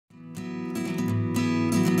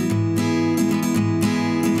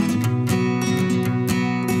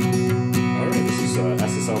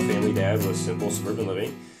Dad with Simple Suburban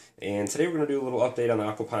Living, and today we're going to do a little update on the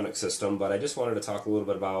aquaponics system, but I just wanted to talk a little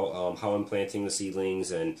bit about how I'm planting the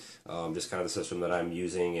seedlings and just kind of the system that I'm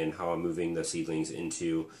using and how I'm moving the seedlings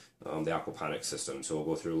into the aquaponics system. So we'll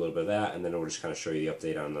go through a little bit of that, and then we'll just kind of show you the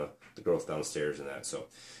update on the growth downstairs and that. So,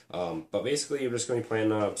 but basically I'm just going to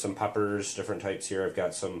plant some peppers, different types here. I've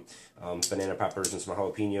got some banana peppers and some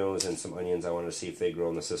jalapenos and some onions. I wanted to see if they grow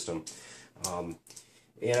in the system.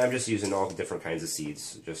 And I'm just using all different kinds of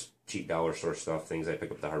seeds, just cheap dollar store stuff, things I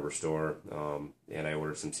pick up at the hardware store, and I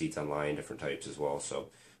ordered some seeds online, different types as well.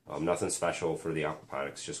 So nothing special for the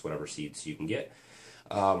aquaponics, just whatever seeds you can get.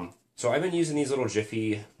 So I've been using these little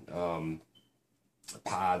Jiffy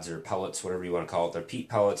pods or pellets, whatever you want to call it. They're peat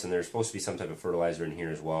pellets, and there's supposed to be some type of fertilizer in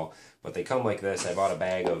here as well. But they come like this. I bought a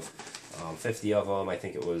bag of 50 of them. I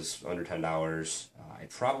think it was under $10. I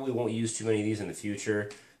probably won't use too many of these in the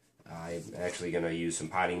future. I'm actually going to use some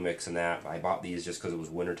potting mix in that. I bought these just because it was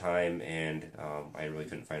winter time, and I really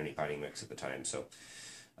couldn't find any potting mix at the time. So,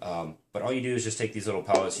 but all you do is just take these little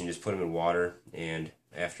pellets and just put them in water, and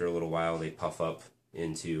after a little while they puff up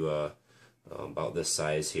into about this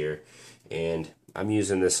size here. And I'm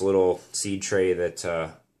using this little seed tray that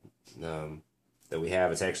that we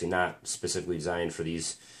have. It's actually not specifically designed for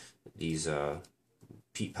these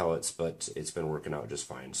peat pellets, but it's been working out just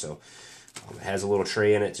fine. So. It has a little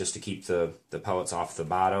tray in it just to keep the pellets off the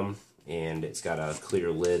bottom, and it's got a clear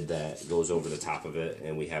lid that goes over the top of it,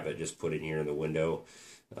 and we have it just put in here in the window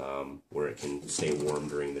where it can stay warm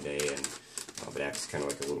during the day, and it acts kind of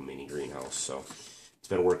like a little mini greenhouse. So it's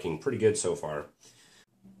been working pretty good so far.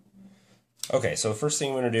 Okay, so the first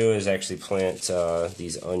thing I'm going to do is actually plant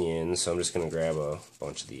these onions, so I'm just going to grab a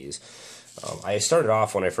bunch of these. I started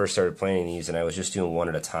off when I first started planting these, and I was just doing one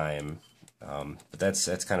at a time. But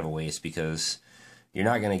that's kind of a waste because you're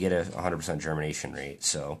not going to get a 100% germination rate.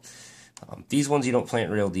 So these ones you don't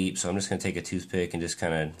plant real deep, so I'm just going to take a toothpick and just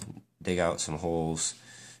kind of dig out some holes,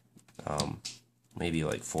 maybe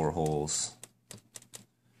like 4 holes,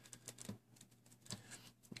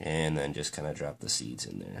 and then just kind of drop the seeds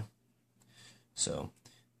in there. So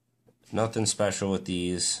nothing special with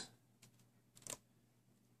these.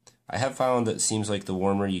 I have found that it seems like the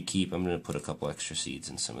warmer you keep, I'm going to put a couple extra seeds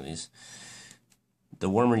in some of these. The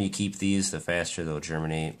warmer you keep these, the faster they'll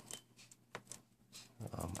germinate.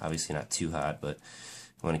 Obviously not too hot, but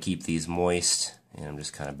I want to keep these moist, and I'm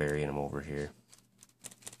just kind of burying them over here.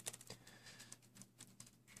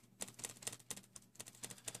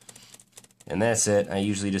 And that's it. I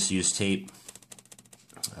usually just use tape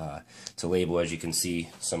to label, as you can see,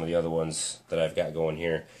 some of the other ones that I've got going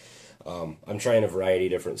here. I'm trying a variety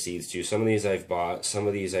of different seeds too. Some of these I've bought, some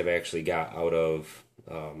of these I've actually got out of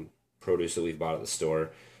produce that we've bought at the store.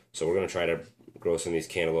 So we're going to try to grow some of these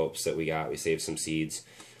cantaloupes that we got. We saved some seeds.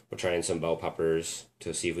 We're trying some bell peppers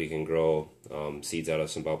to see if we can grow seeds out of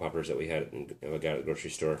some bell peppers that we got at the grocery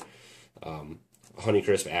store.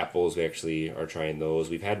 Honeycrisp apples, we actually are trying those.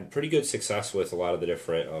 We've had pretty good success with a lot of the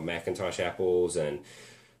different Macintosh apples, and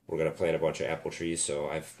we're going to plant a bunch of apple trees. So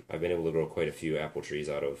I've been able to grow quite a few apple trees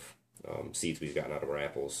out of seeds we've gotten out of our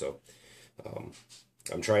apples. So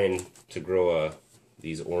I'm trying to grow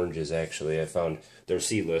these oranges. Actually, I found they're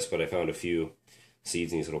seedless, but I found a few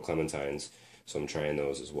seeds in these little clementines, so I'm trying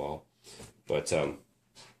those as well. But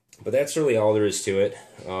that's really all there is to it.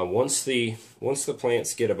 Once the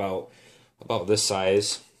plants get about this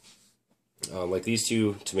size, like these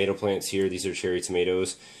 2 tomato plants here, these are cherry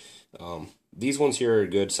tomatoes. These ones here are a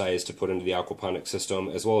good size to put into the aquaponic system,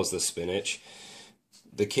 as well as the spinach.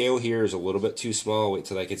 The kale here is a little bit too small. Wait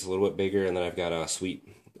till that gets a little bit bigger, and then I've got a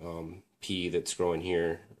sweet pea that's growing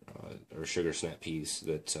here, or sugar snap peas.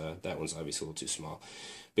 That one's obviously a little too small.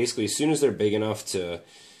 Basically, as soon as they're big enough to,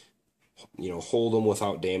 hold them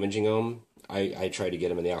without damaging them, I try to get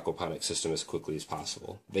them in the aquaponic system as quickly as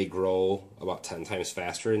possible. They grow about 10 times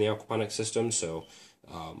faster in the aquaponic system, so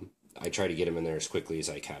I try to get them in there as quickly as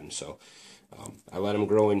I can. So I let them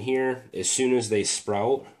grow in here. As soon as they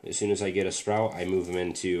sprout, as soon as I get a sprout, I move them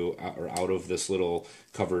into or out of this little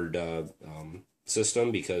covered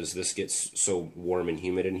system, because this gets so warm and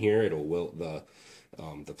humid in here, it'll wilt the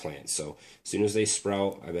plants. So as soon as they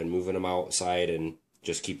sprout, I've been moving them outside and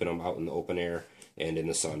just keeping them out in the open air and in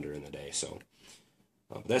the sun during the day. So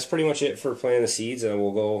that's pretty much it for planting the seeds, and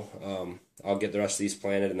we'll go. I'll get the rest of these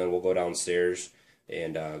planted, and then we'll go downstairs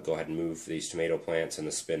and go ahead and move these tomato plants and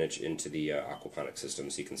the spinach into the aquaponic system,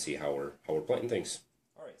 so you can see how we're planting things.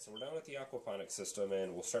 All right, so we're down at the aquaponic system,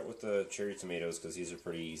 and we'll start with the cherry tomatoes because these are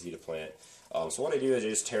pretty easy to plant. So what I do is I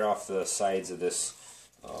just tear off the sides of this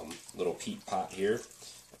little peat pot here,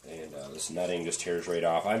 and this netting just tears right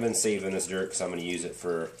off. I've been saving this dirt because I'm going to use it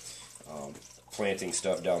for planting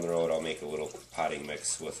stuff down the road, I'll make a little potting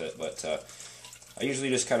mix with it. But I usually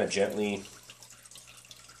just kind of gently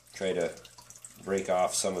try to break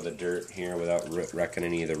off some of the dirt here without wrecking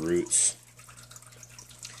any of the roots.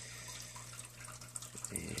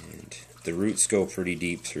 And the roots go pretty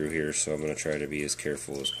deep through here, so I'm going to try to be as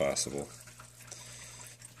careful as possible.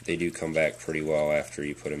 They do come back pretty well after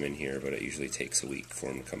you put them in here, but it usually takes a week for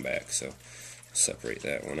them to come back. So separate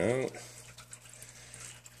that one out.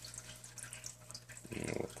 And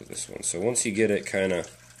I'll work with this one. So once you get it kind of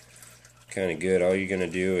good, all you're going to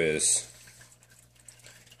do is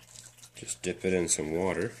just dip it in some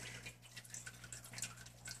water,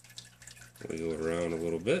 wiggle it around a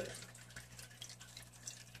little bit,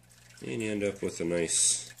 and you end up with a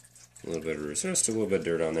nice little bit of roots. There's still a little bit of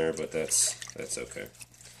dirt on there, but that's okay.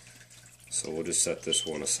 So we'll just set this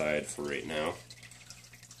one aside for right now.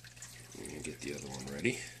 I'm going to get the other one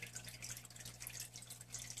ready.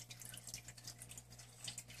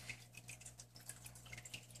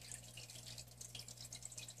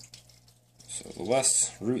 So the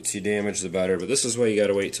less roots you damage, the better, but this is why you got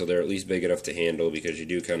to wait till they're at least big enough to handle, because you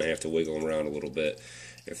do kind of have to wiggle them around a little bit.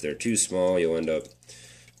 If they're too small, you'll end up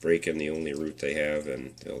breaking the only root they have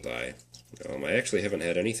and they'll die. I actually haven't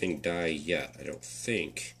had anything die yet, I don't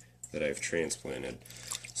think, that I've transplanted.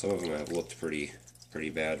 Some of them have looked pretty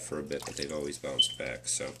bad for a bit, but they've always bounced back.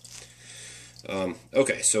 So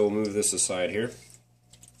okay, so we'll move this aside here,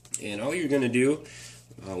 and all you're going to do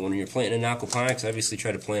when you're planting in aquaponics, obviously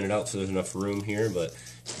try to plant it out so there's enough room here, but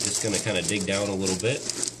you're just going to kind of dig down a little bit.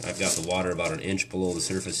 I've got the water about 1 inch below the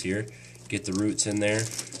surface here. Get the roots in there,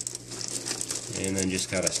 and then just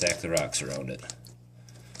kind of stack the rocks around it.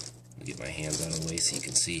 I'll get my hands out of the way so you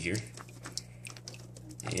can see here.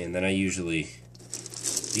 And then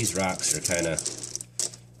these rocks are kind of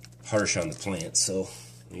harsh on the plant, so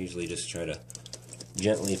I usually just try to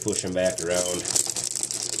gently push them back around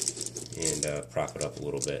and prop it up a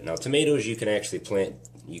little bit. Now tomatoes you can actually plant,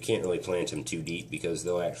 you can't really plant them too deep because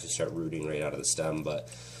they'll actually start rooting right out of the stem, but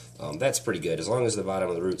that's pretty good. As long as the bottom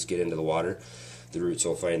of the roots get into the water, the roots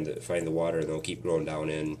will find the water and they'll keep growing down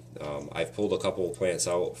in. I've pulled a couple of plants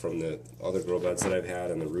out from the other grow beds that I've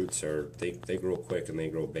had, and the roots they grow quick and they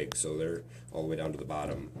grow big, so they're all the way down to the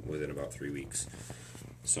bottom within about 3 weeks.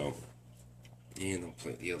 So, and I'll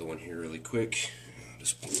plant the other one here really quick. I'll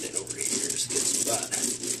just put it over here, just a good spot.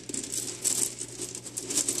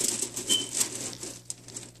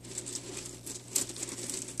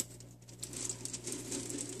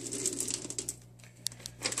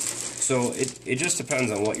 So it just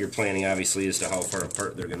depends on what you're planting, obviously, as to how far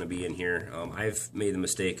apart they're going to be in here. I've made the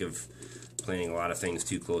mistake of planting a lot of things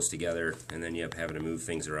too close together, and then you end up having to move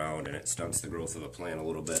things around, and it stunts the growth of a plant a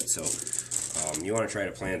little bit. So you want to try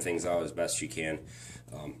to plan things out as best you can.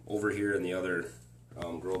 Over here in the other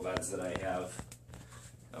grow beds that I have,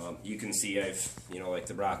 you can see I've, like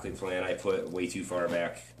the broccoli plant, I put way too far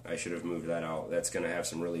back. I should have moved that out. That's going to have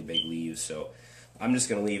some really big leaves, so I'm just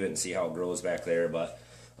going to leave it and see how it grows back there. But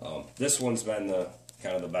this one's been the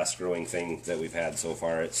kind of the best growing thing that we've had so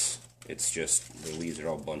far. It's just the leaves are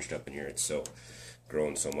all bunched up in here. It's so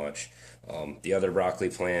growing so much. The other broccoli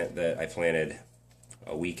plant that I planted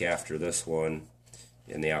a week after this one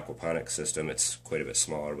in the aquaponics system, it's quite a bit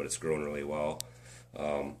smaller, but it's growing really well.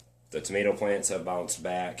 The tomato plants have bounced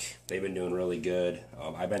back. They've been doing really good.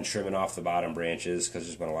 I've been trimming off the bottom branches because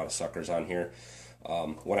there's been a lot of suckers on here.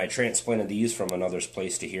 When I transplanted these from another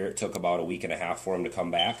place to here, it took about a week and a half for them to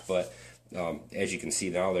come back, but as you can see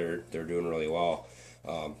now, they're doing really well.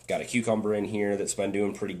 Got a cucumber in here that's been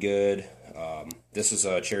doing pretty good. This is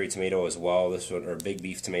a cherry tomato as well. This one, or big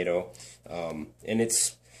beef tomato, and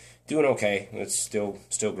it's doing okay. It's still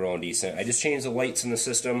growing decent. I just changed the lights in the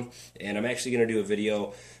system, and I'm actually going to do a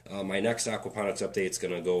video. My next aquaponics update is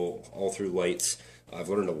going to go all through lights. I've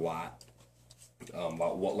learned a lot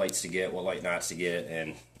about what lights to get, what light not to get,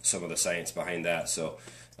 and some of the science behind that. So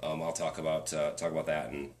I'll talk about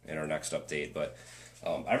that in our next update. But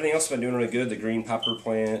everything else has been doing really good. The green pepper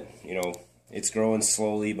plant, it's growing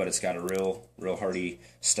slowly, but it's got a real hardy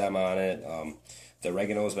stem on it. The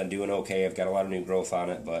oregano has been doing okay. I've got a lot of new growth on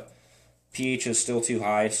it, but pH is still too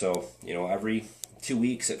high. So every 2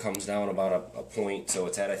 weeks it comes down about a point. So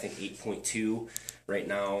it's at, I think, 8.2 right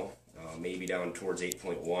now, maybe down towards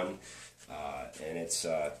 8.1. And it's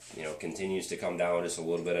continues to come down just a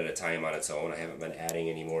little bit at a time on its own. I haven't been adding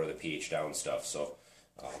any more of the pH down stuff, so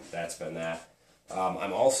that's been that.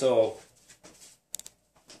 I'm also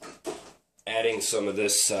adding some of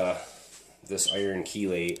this this iron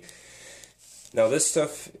chelate. Now this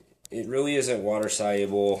stuff, it really isn't water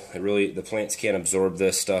soluble. The plants can't absorb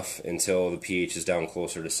this stuff until the pH is down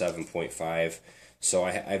closer to 7.5. So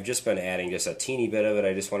I've just been adding just a teeny bit of it.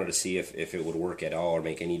 I just wanted to see if it would work at all or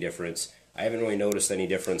make any difference. I haven't really noticed any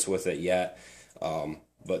difference with it yet.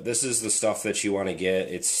 But this is the stuff that you want to get.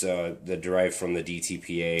 It's derived from the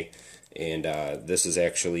DTPA, and this is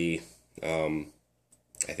actually, I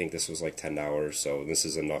think this was like $10, so this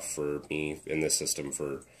is enough for me in this system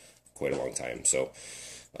for quite a long time. So,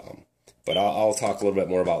 but I'll talk a little bit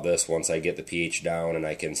more about this once I get the pH down and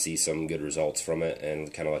I can see some good results from it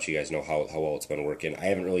and kind of let you guys know how well it's been working. I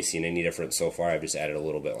haven't really seen any difference so far. I've just added a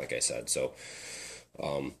little bit, like I said. So,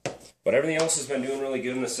 but everything else has been doing really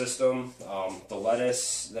good in the system. The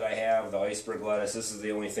lettuce that I have, the iceberg lettuce, this is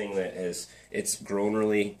the only thing that it's grown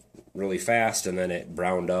really fast, and then it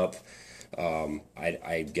browned up.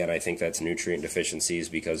 I think that's nutrient deficiencies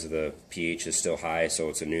because the pH is still high, so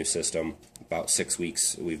it's a new system. About 6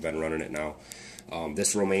 weeks we've been running it now.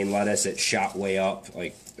 This romaine lettuce, it shot way up.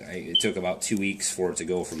 It took about 2 weeks for it to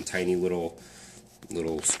go from tiny little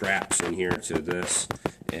scraps in here to this,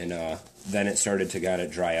 and then it started to kind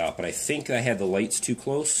of dry up. And I think I had the lights too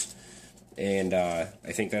close, and I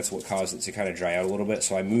think that's what caused it to kind of dry out a little bit.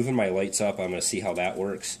 So I'm moving my lights up. I'm going to see how that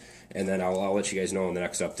works, and then I'll let you guys know in the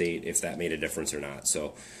next update if that made a difference or not.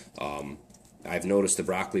 So I've noticed the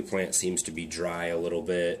broccoli plant seems to be dry a little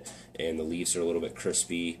bit, and the leaves are a little bit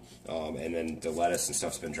crispy, and then the lettuce and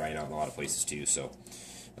stuff's been drying out in a lot of places too. So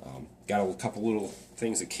got a couple little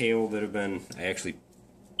things of kale that have been,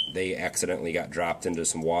 they accidentally got dropped into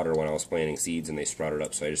some water when I was planting seeds and they sprouted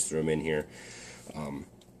up, so I just threw them in here.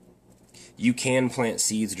 You can plant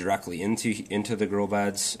seeds directly into the grow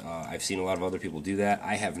beds. I've seen a lot of other people do that.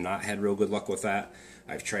 I have not had real good luck with that.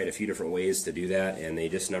 I've tried a few different ways to do that, and they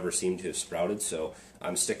just never seem to have sprouted, so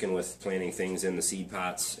I'm sticking with planting things in the seed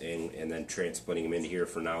pots and then transplanting them into here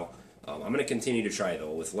for now. I'm going to continue to try,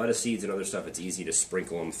 though. With lettuce seeds and other stuff, it's easy to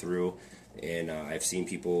sprinkle them through, and I've seen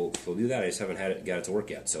people do that. I just haven't got it to work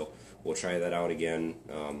yet, so we'll try that out again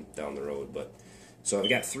down the road. So I've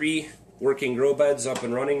got 3 working grow beds up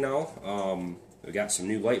and running now. We've got some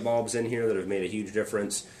new light bulbs in here that have made a huge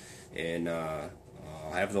difference, and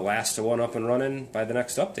I'll have the last one up and running by the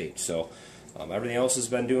next update. So everything else has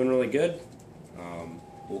been doing really good.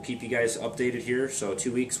 We'll keep you guys updated here. So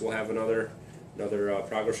 2 weeks we'll have another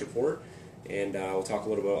progress report, and we'll talk a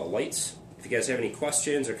little bit about lights. If you guys have any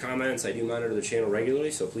questions or comments, I do monitor the channel regularly,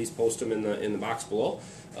 so please post them in the box below.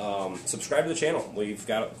 Subscribe to the channel. We've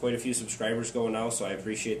got quite a few subscribers going now, so I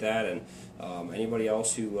appreciate that. And anybody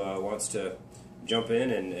else who wants to jump in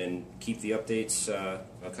and keep the updates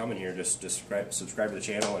coming here, just subscribe to the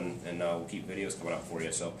channel, and we'll keep videos coming out for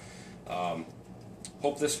you. So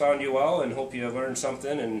hope this found you well, and hope you learned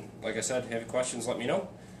something. And like I said, if you have questions, let me know.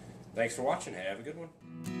 Thanks for watching. Have a good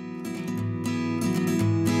one.